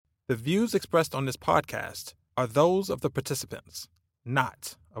The views expressed on this podcast are those of the participants,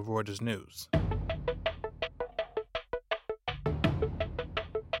 not of Reuters News.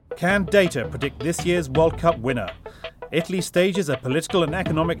 Can data predict this year's World Cup winner? Italy stages a political and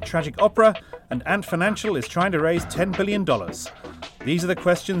economic tragic opera, and Ant Financial is trying to raise $10 billion. These are the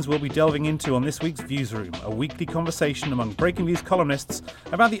questions we'll be delving into on this week's Viewsroom, a weekly conversation among Breakingviews columnists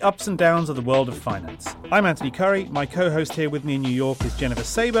about the ups and downs of the world of finance. I'm Anthony Curry. My co-host here with me in New York is Jennifer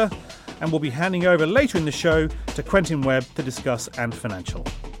Saber, and we'll be handing over later in the show to Quentin Webb to discuss Ant Financial.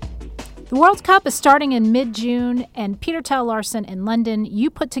 The World Cup is starting in mid-June, and Peter Tell Larsen in London, you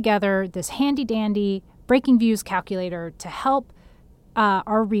put together this handy-dandy Breakingviews calculator to help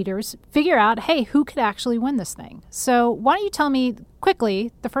our readers figure out, hey, who could actually win this thing? So why don't you tell me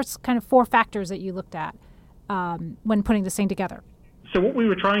quickly the first kind of four factors that you looked at when putting this thing together? So what we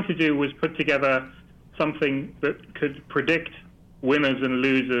were trying to do was put together something that could predict winners and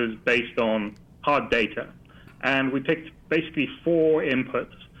losers based on hard data. And we picked basically four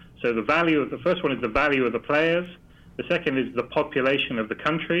inputs. So the first one is the value of the players. The second is the population of the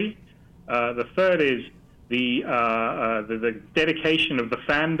country. The third is the dedication of the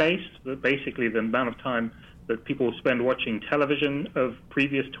fan base, basically the amount of time that people spend watching television of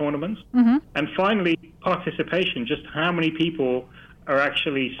previous tournaments. Mm-hmm. And finally, participation, just how many people are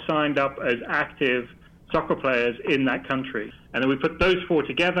actually signed up as active soccer players in that country. And then we put those four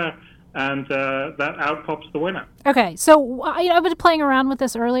together, and that outpops the winner. Okay, so I was playing around with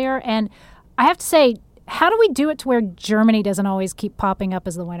this earlier, and I have to say, how do we do it to where Germany doesn't always keep popping up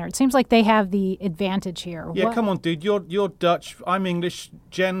as the winner? It seems like they have the advantage here. Yeah, come on, dude. You're Dutch. I'm English.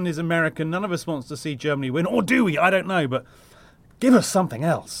 Jen is American. None of us wants to see Germany win. Or do we? I don't know. But give us something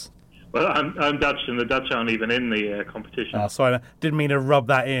else. Well, I'm Dutch, and the Dutch aren't even in the competition. Oh, sorry. I didn't mean to rub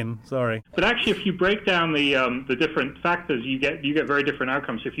that in. Sorry. But actually, if you break down the different factors, you get very different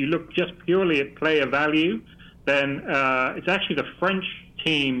outcomes. If you look just purely at player value, then it's actually the French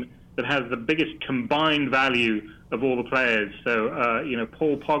team that has the biggest combined value of all the players. So,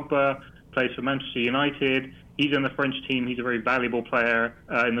 Paul Pogba plays for Manchester United. He's in the French team. He's a very valuable player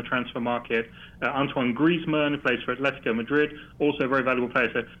in the transfer market. Antoine Griezmann, who plays for Atletico Madrid, also a very valuable player.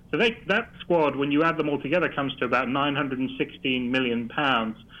 So that squad, when you add them all together, comes to about £916 million.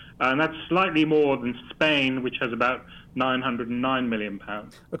 And that's slightly more than Spain, which has about £909 million.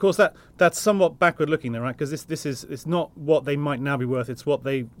 Of course, that's somewhat backward looking, though, right? Because it's not what they might now be worth; it's what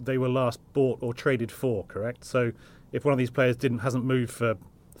they were last bought or traded for. Correct. So, if one of these players hasn't moved for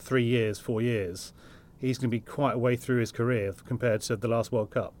 3 years, 4 years, he's going to be quite a way through his career compared to the last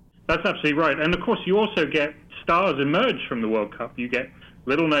World Cup. That's absolutely right. And of course, you also get stars emerge from the World Cup. You get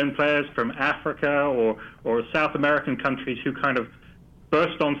little-known players from Africa or South American countries who kind of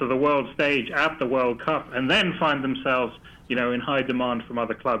burst onto the world stage at the World Cup and then find themselves, in high demand from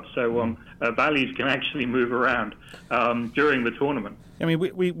other clubs. So values can actually move around during the tournament. I mean,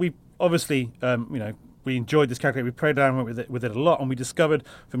 we obviously, we enjoyed this calculator. We played around with it a lot, and we discovered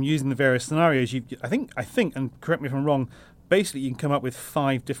from using the various scenarios, I think, and correct me if I'm wrong, basically you can come up with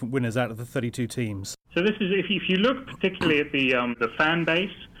 5 different winners out of the 32 teams. So this is, if you look particularly at the fan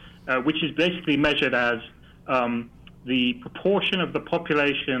base, which is basically measured as the proportion of the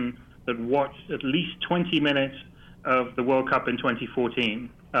population that watched at least 20 minutes of the World Cup in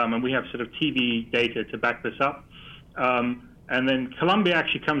 2014. And we have sort of TV data to back this up. And then Colombia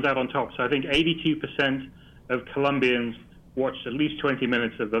actually comes out on top. So I think 82% of Colombians watched at least 20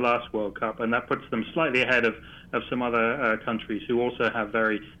 minutes of the last World Cup. And that puts them slightly ahead of some other countries who also have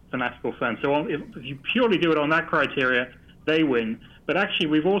very fanatical fans. So if you purely do it on that criteria, they win. But actually,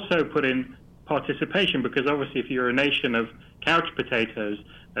 we've also put in participation, because obviously if you're a nation of couch potatoes,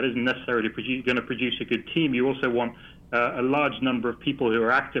 that isn't necessarily going to produce a good team. You also want a large number of people who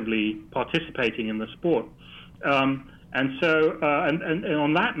are actively participating in the sport. And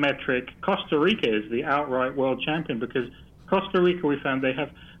on that metric, Costa Rica is the outright world champion, because Costa Rica, we found they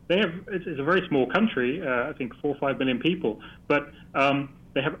have it's a very small country, I think 4 or 5 million people, but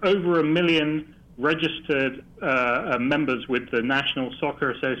they have over 1 million registered members with the National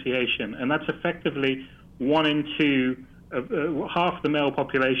Soccer Association, and that's effectively 1 in 2 of half the male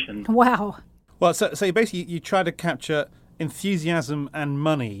population. Wow. Well, so basically you try to capture enthusiasm and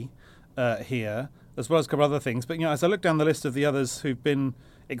money here, as well as a couple of other things. But as I look down the list of the others who've been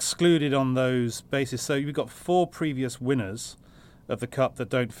excluded on those bases, so you've got 4 previous winners of the Cup that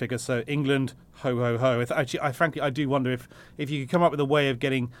don't figure. So England, ho, ho, ho. Actually, frankly, I do wonder if you could come up with a way of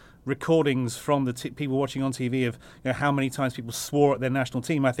getting recordings from the people watching on TV of how many times people swore at their national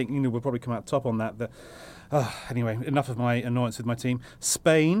team. I think would probably come out top on that. Anyway, enough of my annoyance with my team.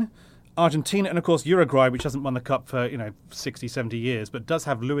 Spain, Argentina, and of course Uruguay, which hasn't won the Cup for 60, 70 years, but does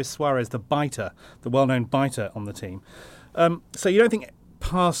have Luis Suarez, the biter, the well-known biter, on the team. So you don't think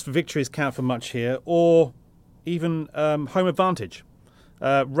past victories count for much here, or even home advantage?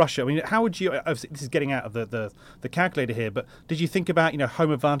 Russia, I mean, how would you, obviously this is getting out of the calculator here, but did you think about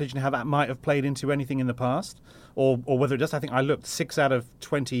home advantage and how that might have played into anything in the past, or whether it does? I think I looked, 6 out of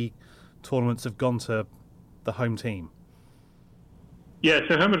 20 tournaments have gone to the home team. Yeah,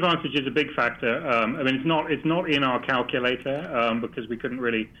 so home advantage is a big factor. I mean, it's not in our calculator because we couldn't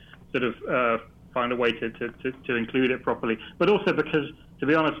really sort of find a way to include it properly. But also because, to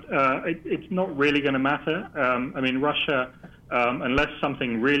be honest, it's not really going to matter. I mean, Russia, unless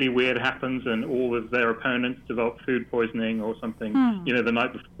something really weird happens and all of their opponents develop food poisoning or something, the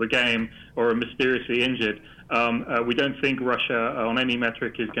night before the game, or are mysteriously injured, we don't think Russia on any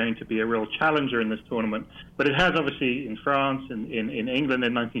metric is going to be a real challenger in this tournament. But it has, obviously, in France, in England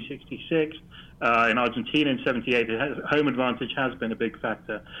in 1966, in Argentina in 78, home advantage has been a big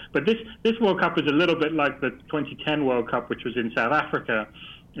factor. But this World Cup is a little bit like the 2010 World Cup, which was in South Africa.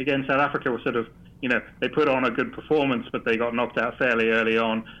 Again, South Africa was sort of, they put on a good performance, but they got knocked out fairly early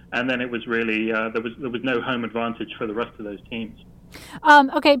on, and then it was really there was no home advantage for the rest of those teams.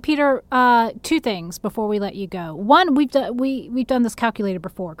 Okay, Peter. 2 things before we let you go. One, we've done this calculator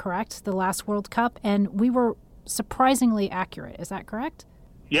before, correct? The last World Cup, and we were surprisingly accurate. Is that correct?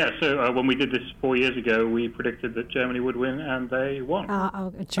 Yeah. So when we did this 4 years ago, we predicted that Germany would win, and they won.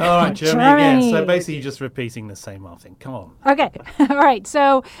 All right, Germany again. So basically, you're just repeating the same old thing. Come on. Okay. All right.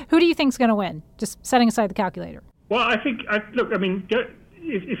 So who do you think's going to win? Just setting aside the calculator. Well, I think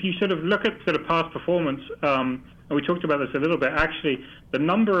if you sort of look at sort of past performance. And we talked about this a little bit. Actually, the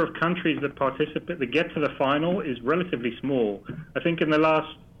number of countries that get to the final is relatively small. I think in the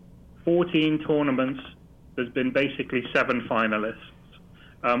last 14 tournaments, there's been basically 7 finalists.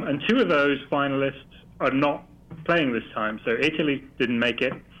 And 2 of those finalists are not playing this time. So Italy didn't make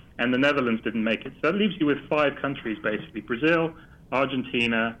it, and the Netherlands didn't make it. So that leaves you with 5 countries, basically. Brazil,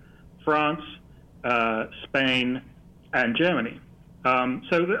 Argentina, France, Spain, and Germany.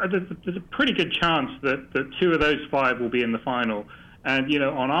 So there's a pretty good chance that 2 of those 5 will be in the final. And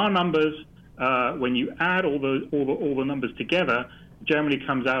on our numbers, when you add all the numbers together, Germany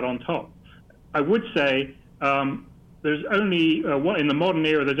comes out on top. I would say there's only in the modern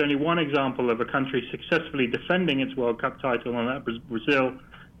era. There's only one example of a country successfully defending its World Cup title, and that was Brazil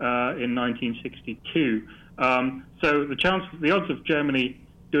in 1962. So the odds of Germany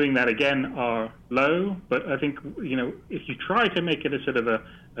doing that again are low, but I think, if you try to make it a sort of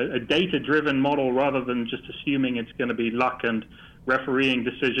a data-driven model rather than just assuming it's going to be luck and refereeing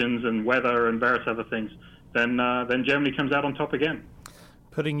decisions and weather and various other things, then Germany comes out on top again.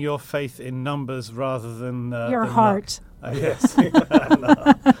 Putting your faith in numbers rather than your heart. Yes.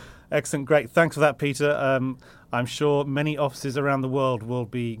 Excellent, great. Thanks for that, Peter. I'm sure many offices around the world will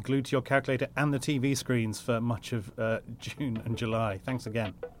be glued to your calculator and the TV screens for much of June and July. Thanks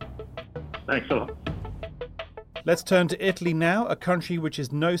again. Thanks a lot. Let's turn to Italy now, a country which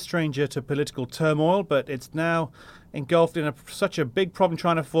is no stranger to political turmoil, but it's now engulfed in such a big problem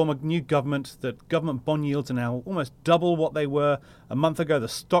trying to form a new government that government bond yields are now almost double what they were a month ago. The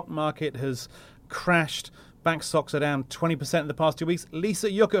stock market has crashed. Bank stocks are down 20% in the past 2 weeks. Lisa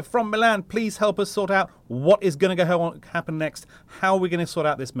Yucca from Milan, please help us sort out what is going to happen next. How are we going to sort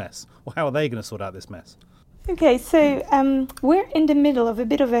out this mess? Or how are they going to sort out this mess? Okay, so we're in the middle of a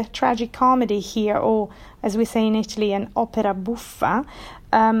bit of a tragic comedy here, or as we say in Italy, an opera buffa.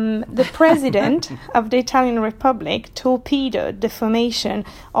 The president of the Italian Republic torpedoed the formation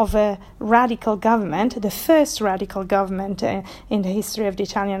of a radical government, the first radical government in the history of the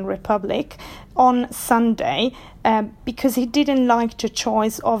Italian Republic, on Sunday because he didn't like the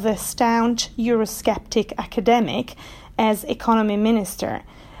choice of a staunch Eurosceptic academic as economy minister.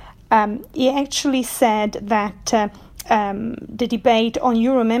 He actually said that the debate on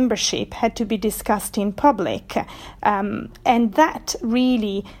Euro membership had to be discussed in public, and that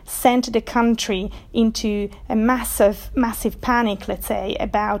really sent the country into a massive panic, let's say,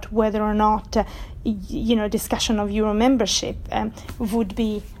 about whether or not discussion of Euro membership would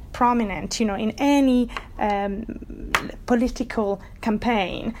be prominent, in any political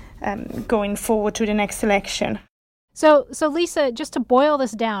campaign going forward to the next election. So Lisa, just to boil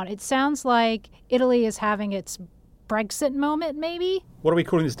this down, it sounds like Italy is having its Brexit moment, maybe? What are we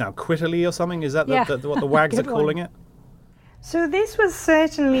calling this now? Quit-Italy or something? Is that what the wags are calling it? So this was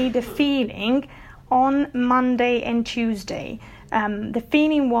certainly the feeling on Monday and Tuesday. The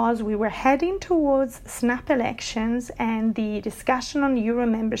feeling was we were heading towards snap elections and the discussion on Euro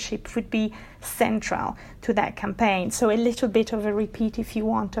membership would be central to that campaign. So a little bit of a repeat, if you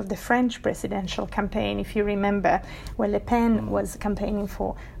want, of the French presidential campaign, if you remember, where Le Pen was campaigning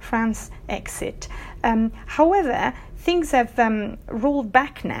for France exit. However, things have rolled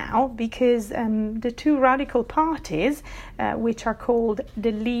back now because the two radical parties, which are called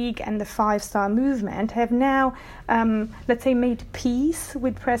the League and the Five Star Movement, have now, let's say, made peace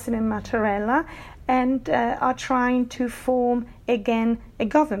with President Mattarella and are trying to form again a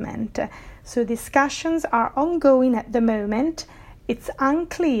government. So discussions are ongoing at the moment. It's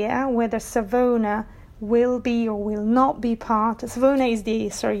unclear whether Savona will be or will not be part. Savona is the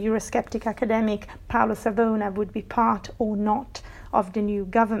Eurosceptic academic. Paolo Savona would be part or not of the new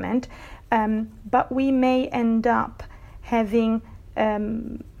government. But we may end up having,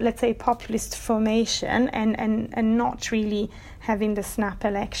 let's say, populist formation and not really having the snap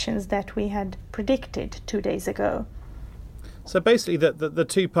elections that we had predicted 2 days ago. So basically the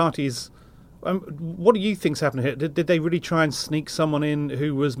two parties... what do you think's happened here? Did they really try and sneak someone in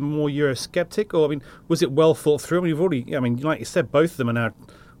who was more Eurosceptic, or was it well thought through? You've already, like you said, both of them are now.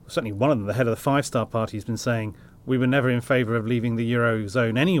 Certainly, one of them, the head of the Five Star Party, has been saying we were never in favour of leaving the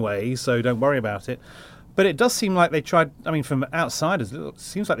Eurozone anyway, so don't worry about it. But it does seem like they tried. From outsiders, it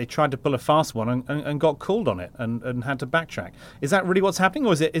seems like they tried to pull a fast one and got called on it and had to backtrack. Is that really what's happening,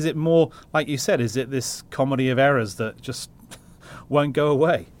 or is it more like you said? Is it this comedy of errors that just won't go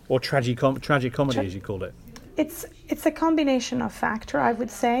away? Or tragic comedy, as you called it? It's a combination of factors, I would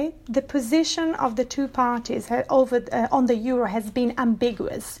say. The position of the two parties on the euro has been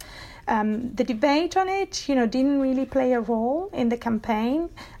ambiguous. The debate on it, didn't really play a role in the campaign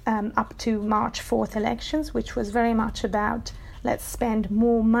up to March 4th elections, which was very much about let's spend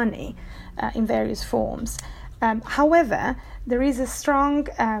more money in various forms. However, there is a strong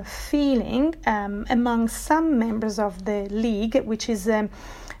feeling among some members of the League, which is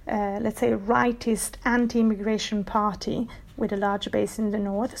let's say, a rightist anti-immigration party with a large base in the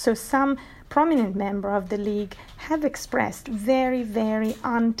north. So some prominent member of the League have expressed very, very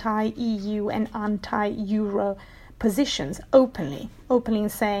anti-EU and anti-Euro positions openly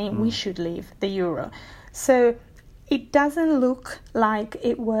saying we should leave the Euro. So it doesn't look like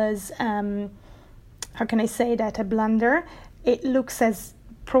it was, how can I say that, a blunder. It looks as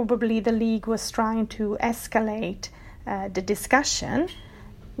probably the League was trying to escalate the discussion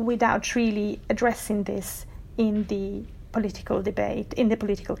without really addressing this in the political debate, in the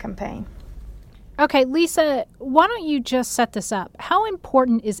political campaign. Okay, Lisa, why don't you just set this up? How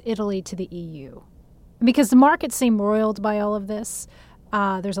important is Italy to the EU? Because the markets seem roiled by all of this.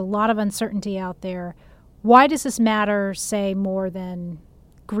 There's a lot of uncertainty out there. Why does this matter, say, more than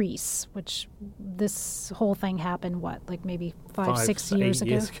Greece, which this whole thing happened, maybe 5-6 years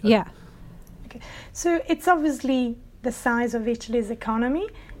ago? Yeah. Okay. So it's obviously the size of Italy's economy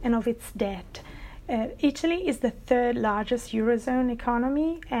and of its debt. Italy is the third largest Eurozone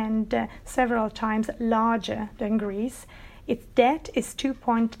economy and several times larger than Greece. Its debt is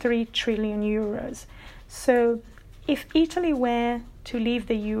 2.3 trillion euros. So if Italy were to leave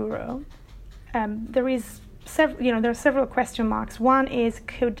the euro, there are several question marks. One is,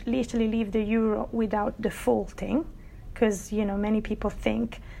 could Italy leave the euro without defaulting? Because many people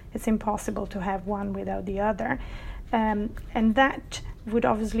think it's impossible to have one without the other. And that would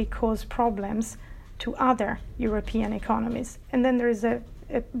obviously cause problems to other European economies. And then there is a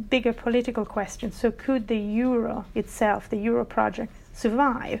bigger political question. So could the euro itself, the euro project,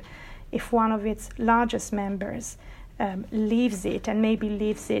 survive if one of its largest members leaves it, and maybe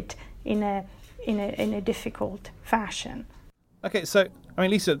leaves it in a difficult fashion? Okay, so,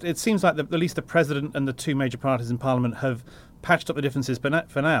 Lisa, it seems like at least the President and the two major parties in Parliament have patched up the differences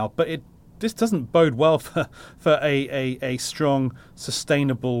for now, but this doesn't bode well for a strong,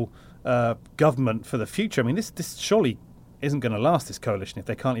 sustainable government for the future. This surely isn't going to last, this coalition, if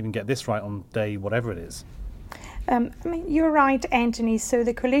they can't even get this right on day whatever it is. You're right, Anthony. So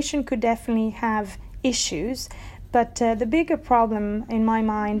the coalition could definitely have issues. But the bigger problem, in my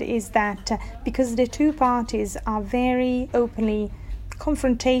mind, is that because the two parties are very openly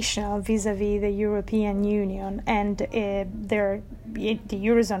confrontational vis-à-vis the European Union and the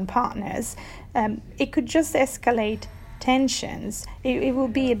Eurozone partners, it could just escalate tensions. It will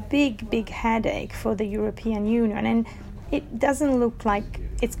be a big headache for the European Union, and it doesn't look like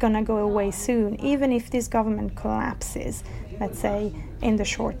it's going to go away soon. Even if this government collapses, let's say, in the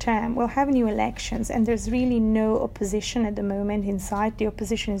short term, we'll have new elections, and there's really no opposition at the moment inside. The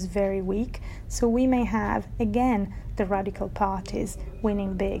opposition is very weak, so we may have, again, the radical parties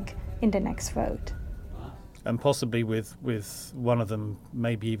winning big in the next vote. And possibly with one of them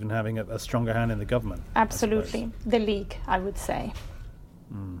maybe even having a stronger hand in the government. Absolutely. The League, I would say.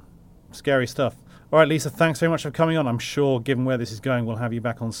 Scary stuff. All right, Lisa, thanks very much for coming on. I'm sure, given where this is going, we'll have you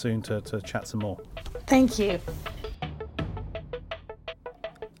back on soon to chat some more. Thank you.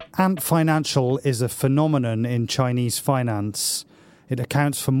 Ant Financial is a phenomenon in Chinese finance. It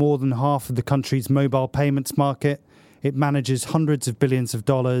accounts for more than half of the country's mobile payments market. It manages hundreds of billions of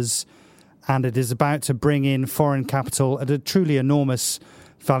dollars, and it is about to bring in foreign capital at a truly enormous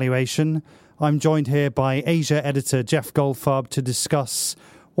valuation. I'm joined here by Asia editor Jeff Goldfarb to discuss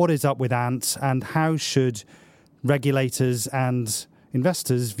what is up with Ant and how should regulators and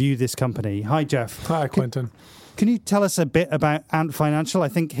investors view this company. Hi, Jeff. Hi, Quentin. Can you tell us a bit about Ant Financial? I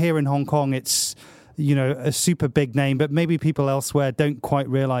think here in Hong Kong it's, a super big name, but maybe people elsewhere don't quite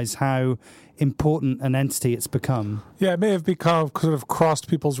realise how important an entity it's become. Yeah, it may have become sort of crossed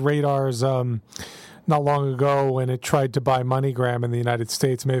people's radars not long ago when it tried to buy MoneyGram in the United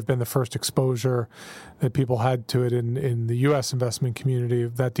States. It may have been the first exposure that people had to it in the U.S. investment community.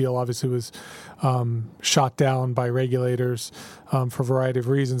 That deal obviously was shot down by regulators for a variety of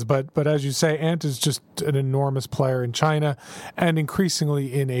reasons. But as you say, Ant is just an enormous player in China and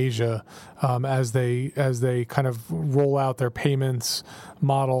increasingly in Asia as they kind of roll out their payments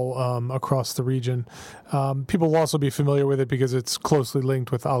model across the region. People will also be familiar with it because it's closely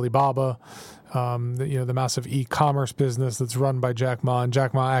linked with Alibaba. The massive e-commerce business that's run by Jack Ma, and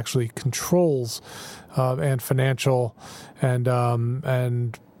Jack Ma actually controls Ant Financial, and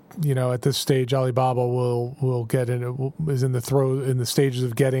at this stage, Alibaba will get is in the stages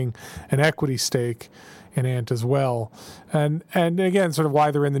of getting an equity stake in Ant as well, and again, sort of why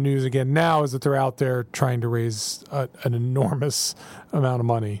they're in the news again now is that they're out there trying to raise an enormous amount of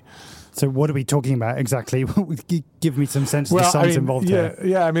money. So what are we talking about exactly? Give me some sense of the sums involved here.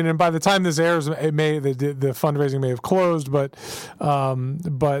 Yeah. I mean, and by the time this airs, the fundraising may have closed, but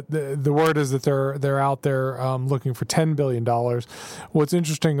the word is that they're out there looking for $10 billion. What's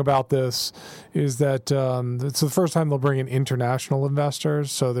interesting about this is that it's the first time they'll bring in international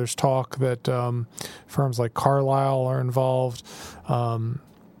investors. So there's talk that firms like Carlyle are involved,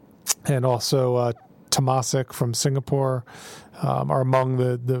 and also Temasek from Singapore. Are among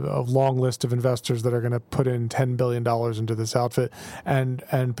the long list of investors that are going to put in $10 billion into this outfit and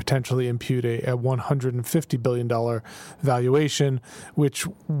potentially impute a $150 billion valuation, which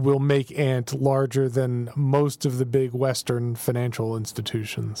will make Ant larger than most of the big Western financial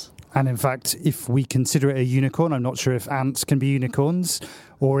institutions. And in fact, if we consider it a unicorn, I'm not sure if ants can be unicorns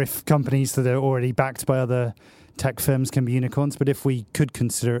or if companies that are already backed by other tech firms can be unicorns, but if we could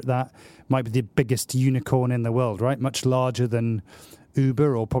consider it that, might be the biggest unicorn in the world, right? Much larger than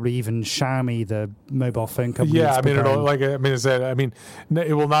Uber or probably even Xiaomi, the mobile phone company. Yeah, it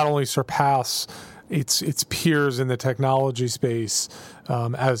will not only surpass its peers in the technology space,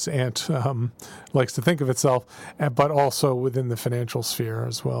 as Ant likes to think of itself, but also within the financial sphere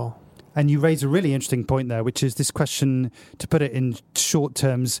as well. And you raise a really interesting point there, which is this question, to put it in short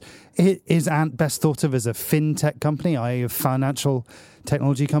terms, is Ant best thought of as a fintech company, i.e. a financial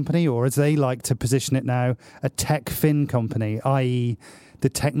technology company, or as they like to position it now, a tech fin company, i.e. the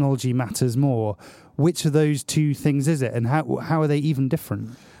technology matters more? Which of those two things is it, and how are they even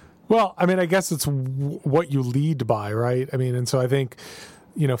different? Well, I mean, I guess it's what you lead by, right? I mean, and so I think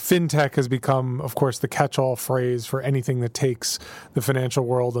fintech has become, of course, the catch-all phrase for anything that takes the financial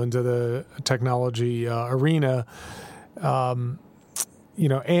world into the technology arena.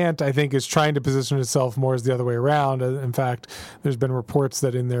 Ant, I think, is trying to position itself more as the other way around. In fact, there's been reports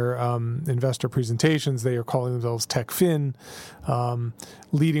that in their investor presentations, they are calling themselves TechFin,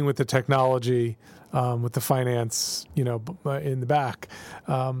 leading with the technology, with the finance, in the back.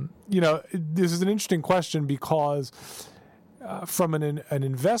 This is an interesting question because from an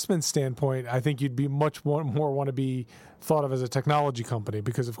investment standpoint, I think you'd be much more want to be thought of as a technology company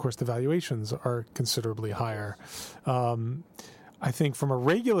because, of course, the valuations are considerably higher. I think from a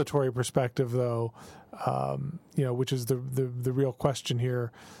regulatory perspective, though, which is the real question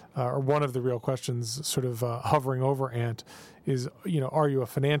here, or one of the real questions sort of hovering over Ant is, are you a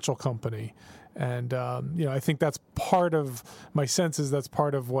financial company? And, I think that's part of my sense is that's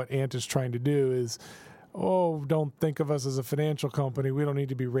part of what Ant is trying to do is, don't think of us as a financial company. We don't need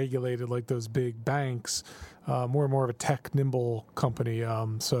to be regulated like those big banks. We're more of a tech nimble company.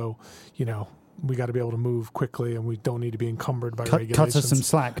 We got to be able to move quickly and we don't need to be encumbered by regulations. Cut us some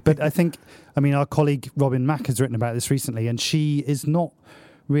slack. But I think, our colleague Robin Mack has written about this recently, and she is not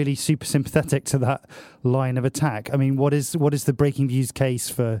really super sympathetic to that line of attack. I mean, what is the Breaking Views case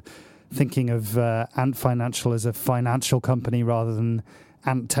for thinking of Ant Financial as a financial company rather than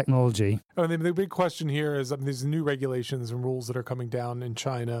Ant technology. I mean, the big question here is, these new regulations and rules that are coming down in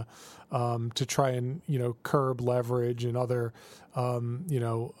China to try and, curb leverage and other,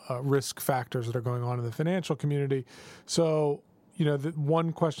 risk factors that are going on in the financial community. So, the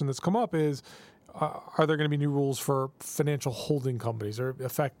one question that's come up is, are there going to be new rules for financial holding companies, or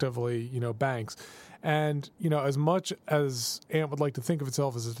effectively, banks? And, as much as Ant would like to think of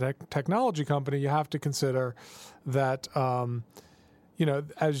itself as a technology company, you have to consider that,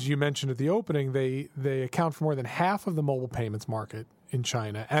 as you mentioned at the opening, they account for more than half of the mobile payments market in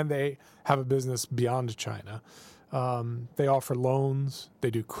China, and they have a business beyond China. They offer loans. They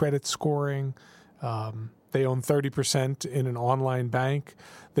do credit scoring. They own 30% in an online bank.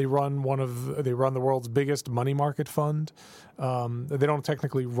 They run the world's biggest money market fund. They don't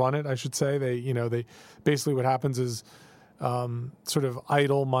technically run it, I should say. They basically, what happens is sort of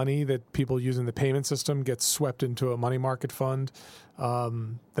idle money that people use in the payment system gets swept into a money market fund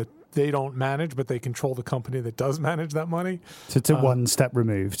that they don't manage, but they control the company that does manage that money. So it's one step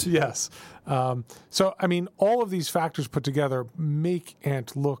removed. Yes. So, all of these factors put together make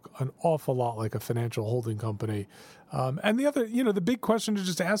Ant look an awful lot like a financial holding company. And the other, the big question to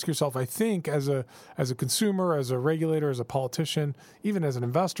just ask yourself, I think, as a consumer, as a regulator, as a politician, even as an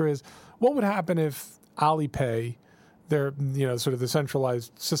investor, is what would happen if Alipay, their, sort of the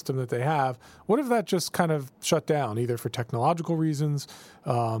centralized system that they have, what if that just kind of shut down, either for technological reasons,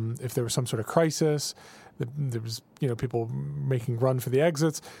 if there was some sort of crisis, there was, people making run for the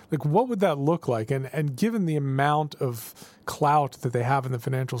exits, like what would that look like? And given the amount of clout that they have in the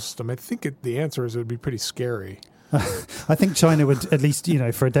financial system, I think the answer is it would be pretty scary. I think China would at least,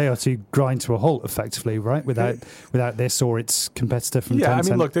 for a day or two, grind to a halt effectively, right? Without this or its competitor from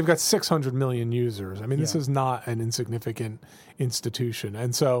Tencent. Look, they've got 600 million users. This is not an insignificant institution.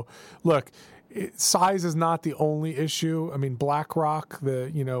 And so, look, size is not the only issue. BlackRock,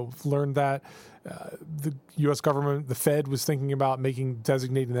 learned that. The U.S. government, the Fed, was thinking about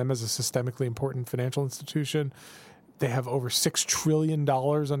designating them as a systemically important financial institution. They have over $6 trillion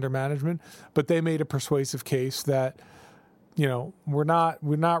under management, but they made a persuasive case that, we're not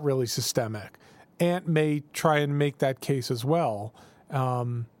really systemic. Ant may try and make that case as well,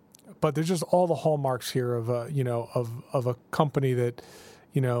 but there's just all the hallmarks here of a company that,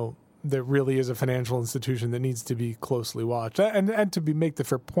 that really is a financial institution that needs to be closely watched. And to make the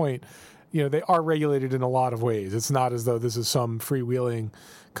fair point, they are regulated in a lot of ways. It's not as though this is some freewheeling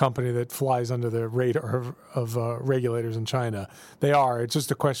company that flies under the radar of regulators in China. They are. It's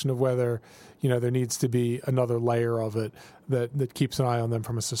just a question of whether, there needs to be another layer of it that keeps an eye on them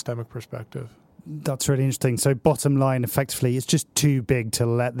from a systemic perspective. That's really interesting. So bottom line, effectively, it's just too big to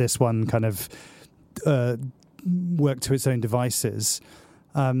let this one kind of work to its own devices.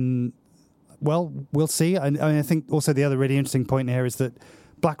 Well, we'll see. I think also the other really interesting point here is that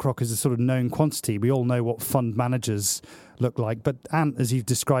BlackRock is a sort of known quantity. We all know what fund managers look like. But Ant, as you've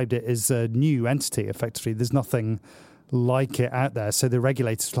described it, is a new entity, effectively. There's nothing like it out there. So the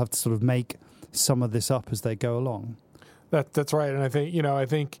regulators will have to sort of make some of this up as they go along. That's right. And I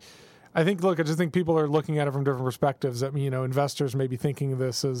think, look, I just think people are looking at it from different perspectives. Investors may be thinking of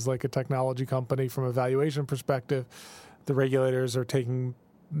this as like a technology company from a valuation perspective. The regulators are taking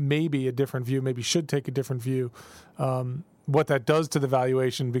maybe a different view, maybe should take a different view. What that does to the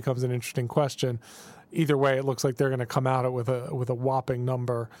valuation becomes an interesting question. Either way, it looks like they're going to come out with a whopping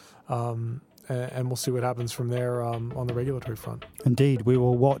number, and we'll see what happens from there on the regulatory front. Indeed, we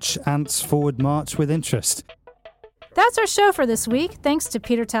will watch Ant's forward march with interest. That's our show for this week. Thanks to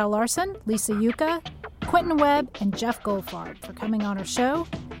Peter Tal Larsen, Lisa Yuka, Quentin Webb, and Jeff Goldfarb for coming on our show.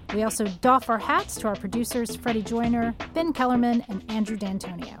 We also doff our hats to our producers, Freddie Joyner, Ben Kellerman, and Andrew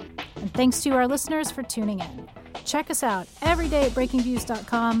D'Antonio. And thanks to our listeners for tuning in. Check us out every day at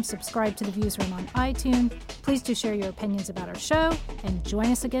breakingviews.com. Subscribe to The Viewsroom on iTunes. Please do share your opinions about our show, and join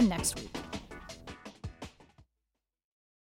us again next week.